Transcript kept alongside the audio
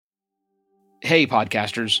Hey,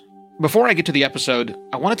 podcasters. Before I get to the episode,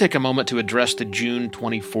 I want to take a moment to address the June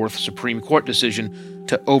 24th Supreme Court decision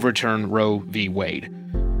to overturn Roe v. Wade.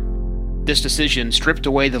 This decision stripped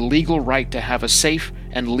away the legal right to have a safe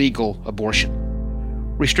and legal abortion.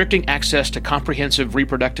 Restricting access to comprehensive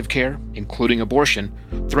reproductive care, including abortion,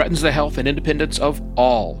 threatens the health and independence of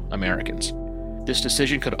all Americans. This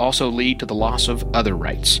decision could also lead to the loss of other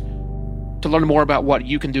rights. To learn more about what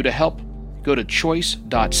you can do to help, go to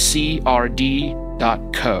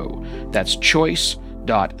choice.crd.co. That's choice.crd.co.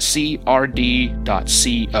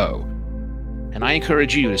 And I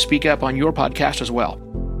encourage you to speak up on your podcast as well.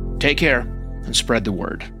 Take care and spread the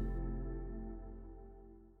word.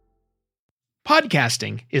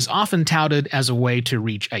 Podcasting is often touted as a way to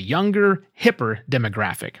reach a younger, hipper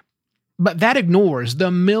demographic. But that ignores the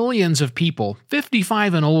millions of people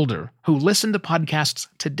 55 and older who listen to podcasts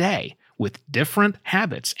today with different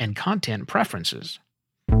habits and content preferences.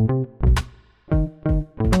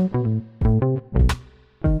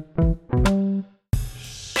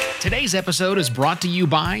 Today's episode is brought to you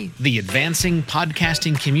by the Advancing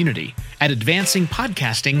Podcasting community at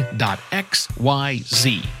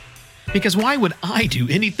advancingpodcasting.xyz. Because why would I do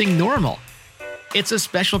anything normal? It's a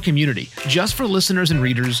special community just for listeners and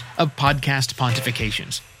readers of Podcast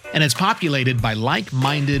Pontifications. And it's populated by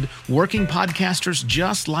like-minded, working podcasters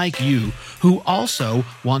just like you who also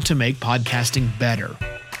want to make podcasting better.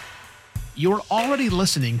 You're already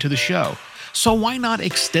listening to the show, so why not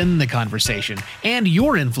extend the conversation and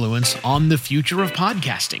your influence on the future of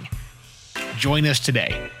podcasting? Join us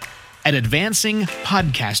today at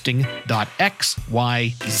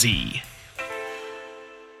advancingpodcasting.xyz.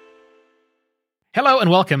 Hello and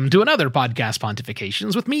welcome to another Podcast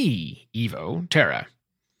Pontifications with me, Evo Terra.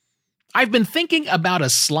 I've been thinking about a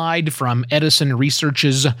slide from Edison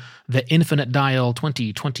Research's The Infinite Dial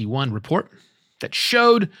 2021 report that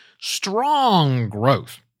showed strong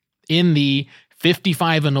growth in the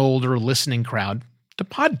 55 and older listening crowd to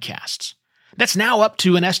podcasts. That's now up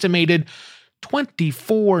to an estimated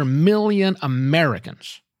 24 million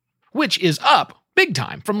Americans, which is up big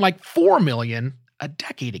time from like 4 million a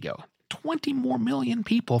decade ago. 20 more million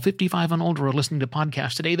people 55 and older are listening to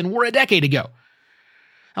podcasts today than were a decade ago.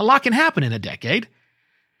 A lot can happen in a decade.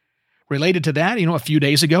 Related to that, a few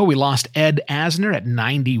days ago, we lost Ed Asner at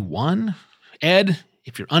 91. Ed,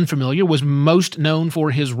 if you're unfamiliar, was most known for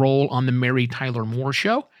his role on The Mary Tyler Moore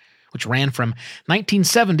Show, which ran from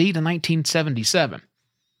 1970 to 1977.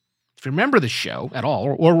 If you remember the show at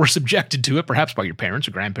all, or were subjected to it, perhaps by your parents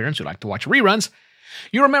or grandparents who like to watch reruns,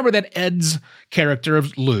 you remember that Ed's character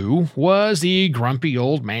of Lou was the grumpy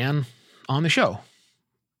old man on the show.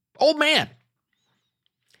 Old man.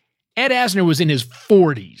 Ed Asner was in his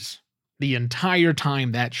 40s the entire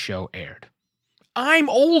time that show aired. I'm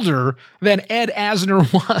older than Ed Asner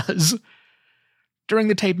was during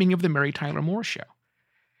the taping of The Mary Tyler Moore Show.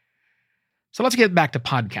 So let's get back to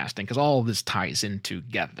podcasting, because all of this ties in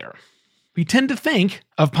together. We tend to think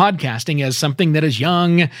of podcasting as something that is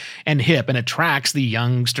young and hip and attracts the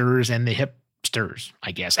youngsters and the hipsters,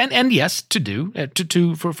 I guess. And yes,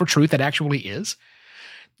 for truth, it actually is.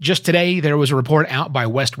 Just today, there was a report out by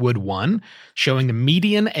Westwood One showing the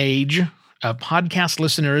median age of podcast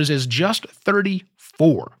listeners is just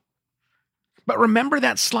 34. But remember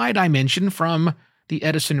that slide I mentioned from the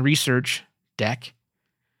Edison Research deck?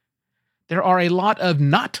 There are a lot of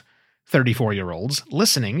not 34-year-olds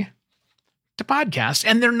listening to podcasts,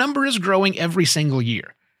 and their number is growing every single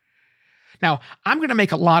year. Now, I'm going to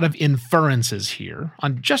make a lot of inferences here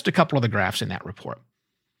on just a couple of the graphs in that report.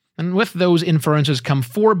 And with those inferences come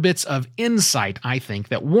 4 bits of insight, I think,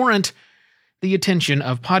 that warrant the attention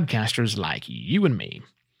of podcasters like you and me.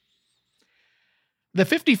 The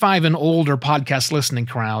 55 and older podcast listening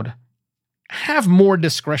crowd have more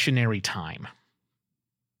discretionary time.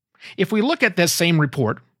 If we look at this same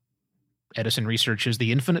report, Edison Research's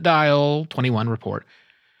The Infinite Dial 21 report,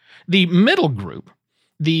 the middle group,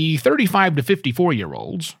 the 35 to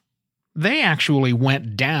 54-year-olds, they actually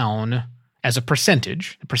went down as a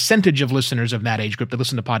percentage, the percentage of listeners of that age group that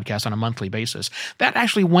listen to podcasts on a monthly basis, that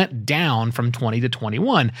actually went down from 20 to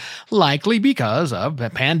 21, likely because of the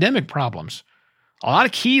pandemic problems. A lot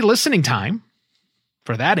of key listening time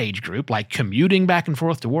for that age group, like commuting back and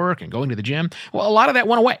forth to work and going to the gym, well, a lot of that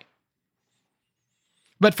went away.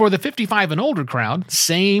 But for the 55 and older crowd,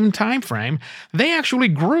 same time frame, they actually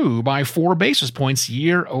grew by 4 basis points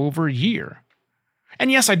year over year. And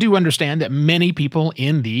yes, I do understand that many people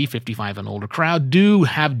in the 55 and older crowd do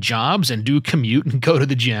have jobs and do commute and go to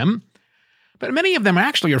the gym, but many of them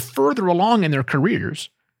actually are further along in their careers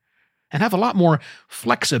and have a lot more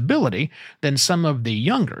flexibility than some of the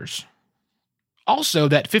youngers. Also,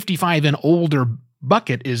 that 55 and older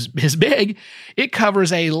bucket is big. It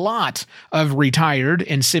covers a lot of retired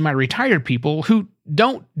and semi-retired people who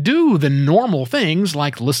don't do the normal things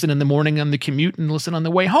like listen in the morning on the commute and listen on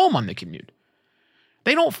the way home on the commute.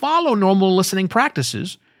 They don't follow normal listening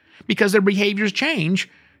practices because their behaviors change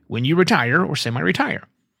when you retire or semi-retire.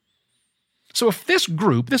 So if this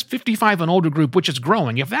group, this 55 and older group, which is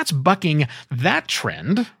growing, if that's bucking that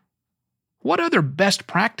trend, what other best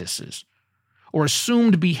practices or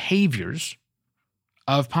assumed behaviors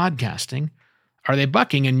of podcasting are they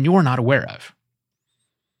bucking and you're not aware of?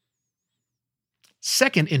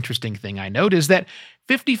 Second interesting thing I note is that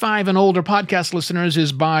 55 and older podcast listeners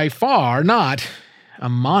is by far not a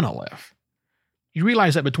monolith. You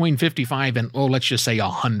realize that between 55 and, let's just say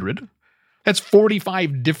 100, that's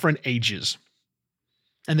 45 different ages.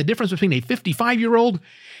 And the difference between a 55-year-old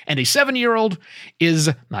and a 7-year-old is,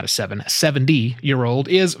 not a 70-year-old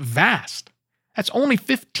is vast. That's only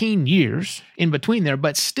 15 years in between there,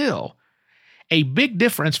 but still a big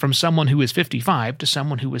difference from someone who is 55 to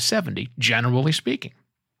someone who is 70, generally speaking.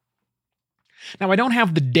 Now, I don't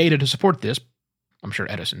have the data to support this. I'm sure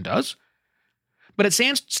Edison does. But it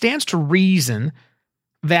stands to reason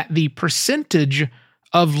that the percentage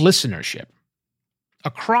of listenership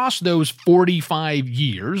across those 45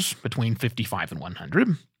 years between 55 and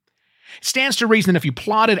 100 stands to reason that if you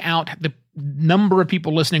plotted out the number of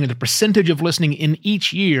people listening and the percentage of listening in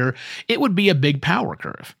each year, it would be a big power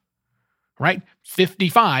curve, right?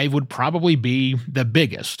 55 would probably be the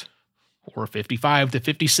biggest, or 55 to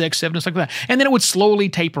 56, 70, something like that. And then it would slowly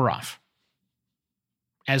taper off.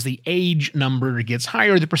 As the age number gets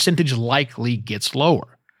higher, the percentage likely gets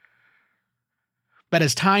lower. But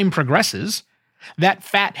as time progresses, that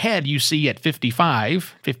fat head you see at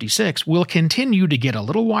 55, 56 will continue to get a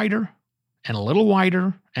little wider and a little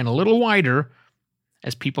wider and a little wider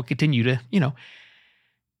as people continue to,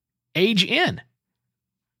 age in.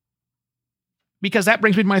 Because that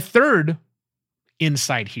brings me to my third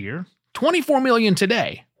insight here. 24 million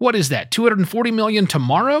today. What is that? 240 million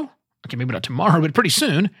tomorrow? Okay, maybe not tomorrow, but pretty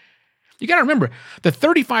soon. You got to remember, the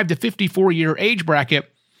 35 to 54-year age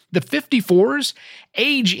bracket, the 54s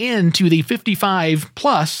age into the 55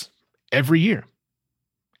 plus every year.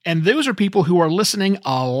 And those are people who are listening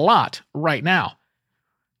a lot right now.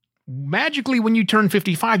 Magically, when you turn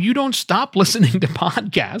 55, you don't stop listening to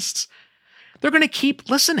podcasts. They're going to keep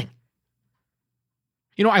listening.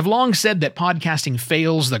 I've long said that podcasting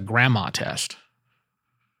fails the grandma test,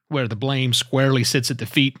 where the blame squarely sits at the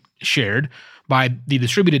feet shared by the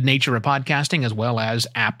distributed nature of podcasting as well as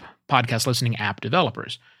podcast listening app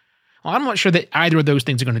developers. Well, I'm not sure that either of those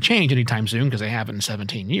things are going to change anytime soon because they haven't in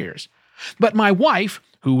 17 years. But my wife,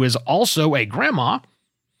 who is also a grandma,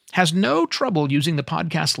 has no trouble using the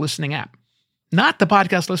podcast listening app. Not the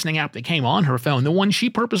podcast listening app that came on her phone, the one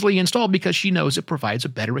she purposely installed because she knows it provides a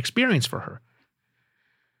better experience for her.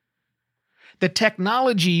 The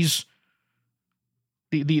technologies,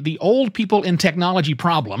 the old people in technology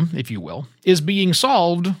problem, if you will, is being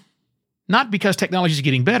solved not because technology is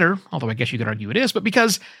getting better, although I guess you could argue it is, but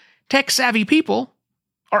because tech-savvy people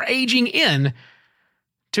are aging in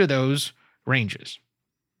to those ranges.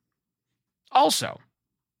 Also,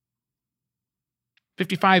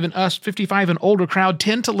 55 and older crowd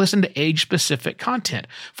tend to listen to age-specific content.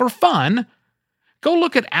 For fun, go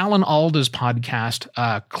look at Alan Alda's podcast,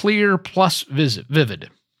 Clear Plus Vivid.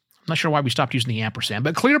 I'm not sure why we stopped using the ampersand,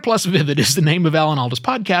 but Clear Plus Vivid is the name of Alan Alda's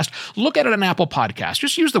podcast. Look at it on Apple Podcasts.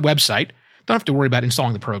 Just use the website. Don't have to worry about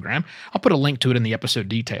installing the program. I'll put a link to it in the episode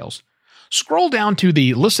details. Scroll down to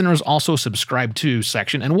the Listeners Also Subscribe To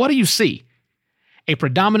section, and what do you see? A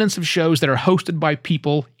predominance of shows that are hosted by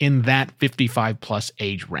people in that 55-plus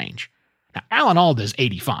age range. Now, Alan Alda is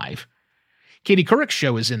 85. Katie Couric's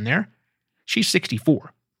show is in there. She's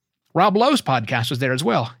 64. Rob Lowe's podcast is there as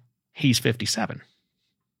well. He's 57.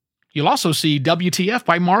 You'll also see WTF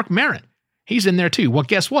by Mark Maron. He's in there too. Well,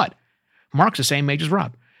 guess what? Mark's the same age as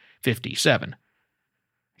Rob, 57.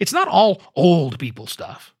 It's not all old people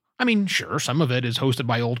stuff. I mean, sure, some of it is hosted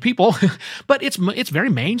by old people, but it's very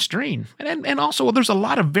mainstream. And also, there's a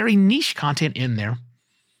lot of very niche content in there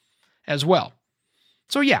as well.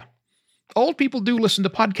 So yeah, old people do listen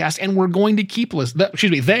to podcasts, and we're going to keep listening.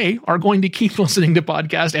 They are going to keep listening to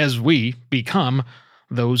podcasts as we become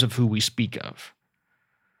those of who we speak of.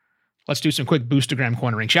 Let's do some quick Boostagram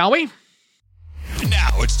cornering, shall we? Now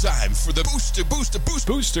it's time for the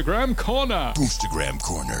Boostagram Corner. Boostagram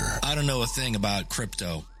Corner. I don't know a thing about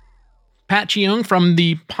crypto. Pat Cheung from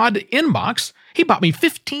the Pod Inbox, he bought me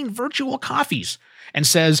 15 virtual coffees and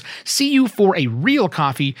says, see you for a real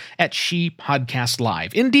coffee at She Podcast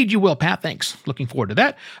Live. Indeed you will, Pat. Thanks. Looking forward to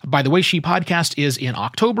that. By the way, She Podcast is in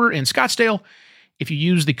October in Scottsdale. If you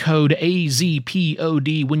use the code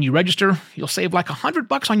AZPOD when you register, you'll save like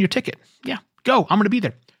 $100 on your ticket. Yeah, go. I'm going to be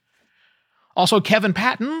there. Also, Kevin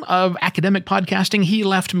Patton of Academic Podcasting, he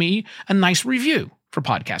left me a nice review for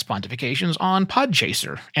Podcast Pontifications on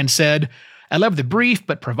Podchaser and said, I love the brief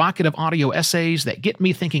but provocative audio essays that get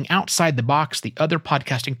me thinking outside the box the other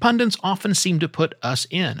podcasting pundits often seem to put us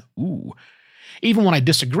in. Ooh. Even when I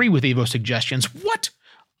disagree with Evo's suggestions, what?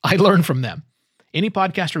 I learn from them. Any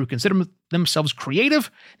podcaster who considers themselves creative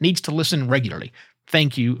needs to listen regularly.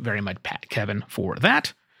 Thank you very much, Kevin, for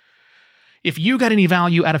that. If you got any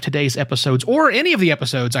value out of today's episodes or any of the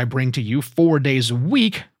episodes I bring to you 4 days a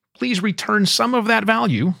week, please return some of that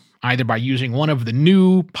value either by using one of the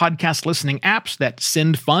new podcast listening apps that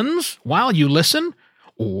send funds while you listen,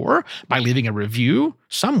 or by leaving a review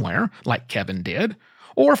somewhere like Kevin did,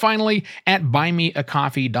 or finally at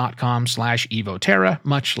buymeacoffee.com/evoterra,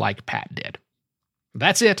 much like Pat did.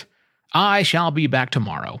 That's it. I shall be back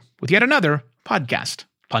tomorrow with yet another Podcast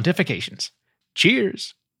Pontifications.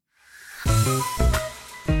 Cheers.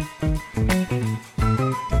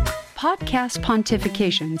 Podcast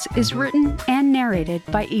Pontifications is written and narrated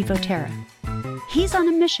by Evo Terra. He's on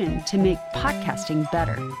a mission to make podcasting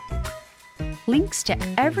better. Links to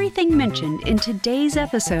everything mentioned in today's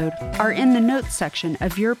episode are in the notes section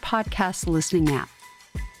of your podcast listening app.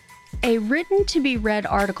 A written-to-be-read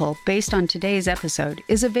article based on today's episode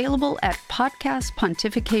is available at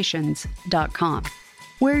podcastpontifications.com,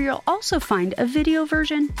 where you'll also find a video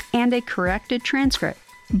version and a corrected transcript,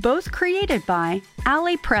 both created by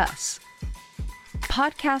Alley Press.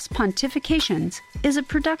 Podcast Pontifications is a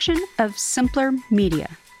production of Simpler Media.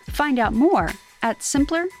 Find out more at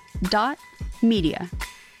simpler.media.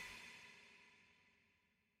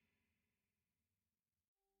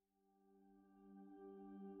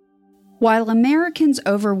 While Americans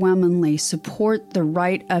overwhelmingly support the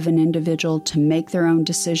right of an individual to make their own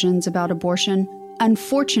decisions about abortion,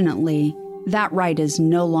 unfortunately, that right is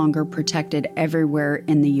no longer protected everywhere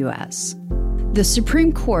in the U.S. The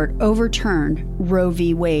Supreme Court overturned Roe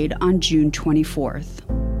v. Wade on June 24th.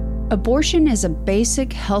 Abortion is a basic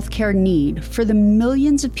healthcare need for the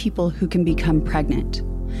millions of people who can become pregnant.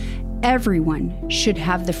 Everyone should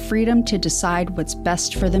have the freedom to decide what's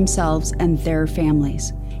best for themselves and their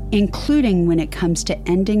families, including when it comes to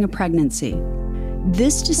ending a pregnancy.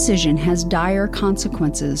 This decision has dire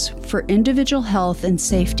consequences for individual health and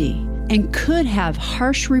safety and could have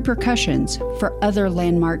harsh repercussions for other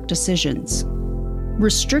landmark decisions.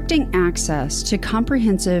 Restricting access to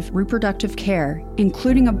comprehensive reproductive care,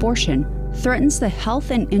 including abortion, threatens the health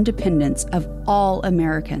and independence of all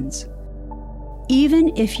Americans.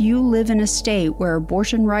 Even if you live in a state where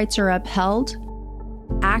abortion rights are upheld,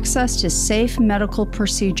 access to safe medical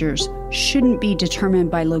procedures shouldn't be determined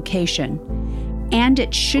by location, and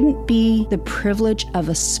it shouldn't be the privilege of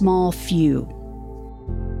a small few.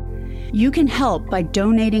 You can help by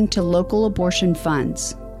donating to local abortion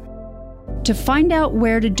funds. To find out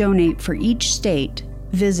where to donate for each state,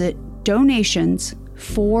 visit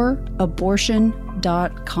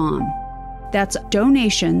donationsforabortion.com. That's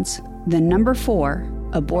donations, the number 4,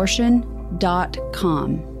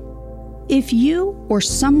 abortion.com. If you or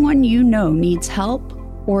someone you know needs help,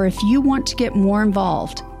 or if you want to get more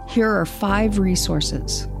involved, here are 5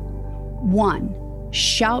 resources. 1.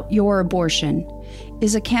 Shout Your Abortion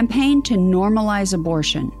is a campaign to normalize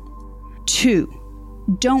abortion. 2.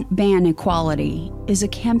 Don't Ban Equality is a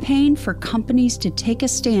campaign for companies to take a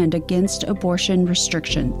stand against abortion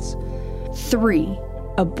restrictions. 3.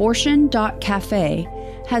 Abortion.cafe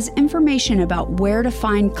has information about where to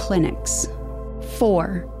find clinics.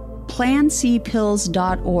 4.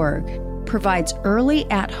 PlanCpills.org provides early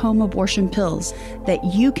at-home abortion pills that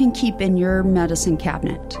you can keep in your medicine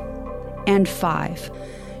cabinet. And 5.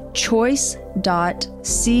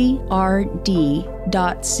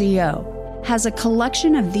 Choice.crd.co has a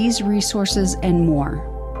collection of these resources and more.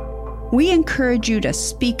 We encourage you to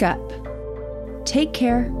speak up, take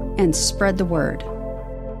care, and spread the word.